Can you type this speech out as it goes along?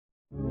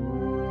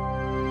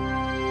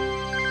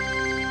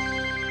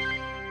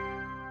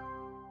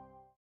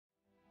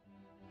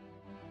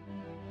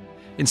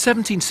In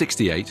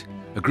 1768,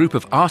 a group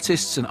of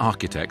artists and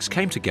architects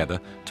came together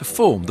to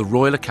form the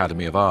Royal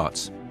Academy of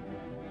Arts.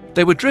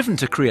 They were driven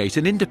to create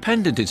an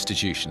independent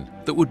institution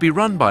that would be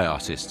run by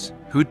artists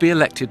who would be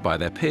elected by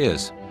their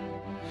peers.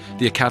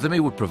 The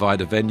Academy would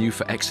provide a venue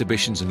for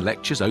exhibitions and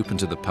lectures open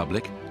to the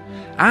public,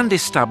 and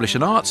establish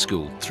an art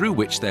school through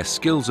which their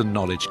skills and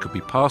knowledge could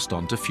be passed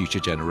on to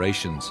future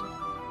generations.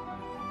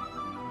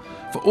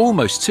 For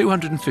almost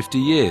 250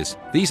 years,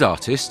 these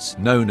artists,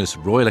 known as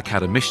Royal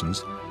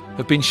Academicians,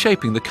 have been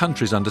shaping the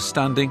country's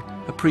understanding,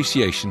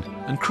 appreciation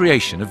and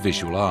creation of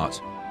visual art.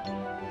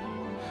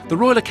 The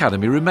Royal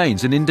Academy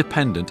remains an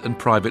independent and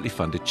privately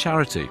funded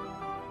charity.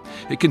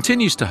 It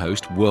continues to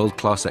host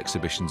world-class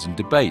exhibitions and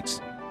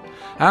debates,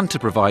 and to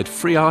provide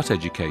free art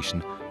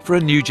education for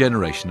a new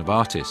generation of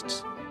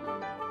artists.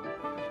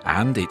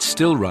 And it's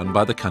still run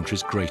by the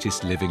country's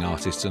greatest living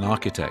artists and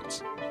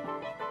architects.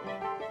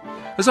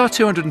 As our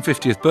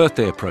 250th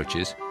birthday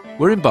approaches,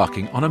 we're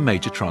embarking on a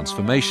major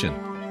transformation.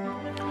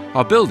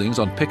 Our buildings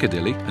on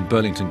Piccadilly and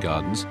Burlington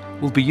Gardens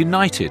will be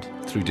united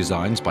through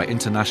designs by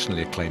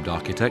internationally acclaimed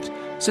architect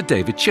Sir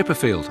David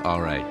Chipperfield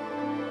RA.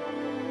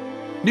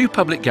 New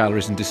public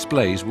galleries and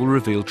displays will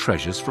reveal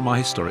treasures from our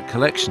historic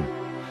collection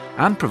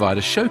and provide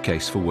a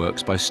showcase for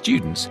works by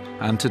students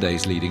and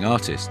today's leading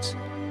artists.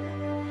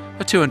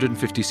 A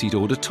 250-seat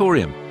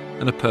auditorium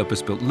and a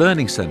purpose-built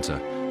learning centre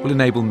will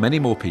enable many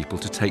more people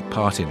to take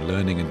part in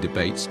learning and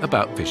debates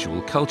about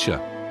visual culture.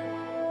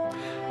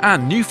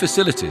 And new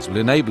facilities will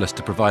enable us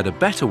to provide a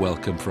better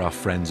welcome for our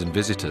friends and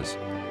visitors.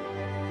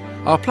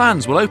 Our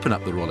plans will open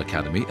up the Royal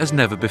Academy as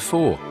never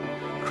before,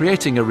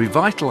 creating a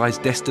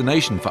revitalised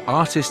destination for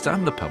artists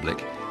and the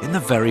public in the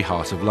very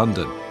heart of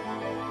London.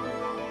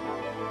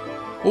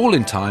 All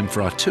in time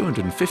for our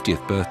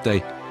 250th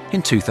birthday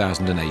in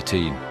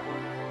 2018.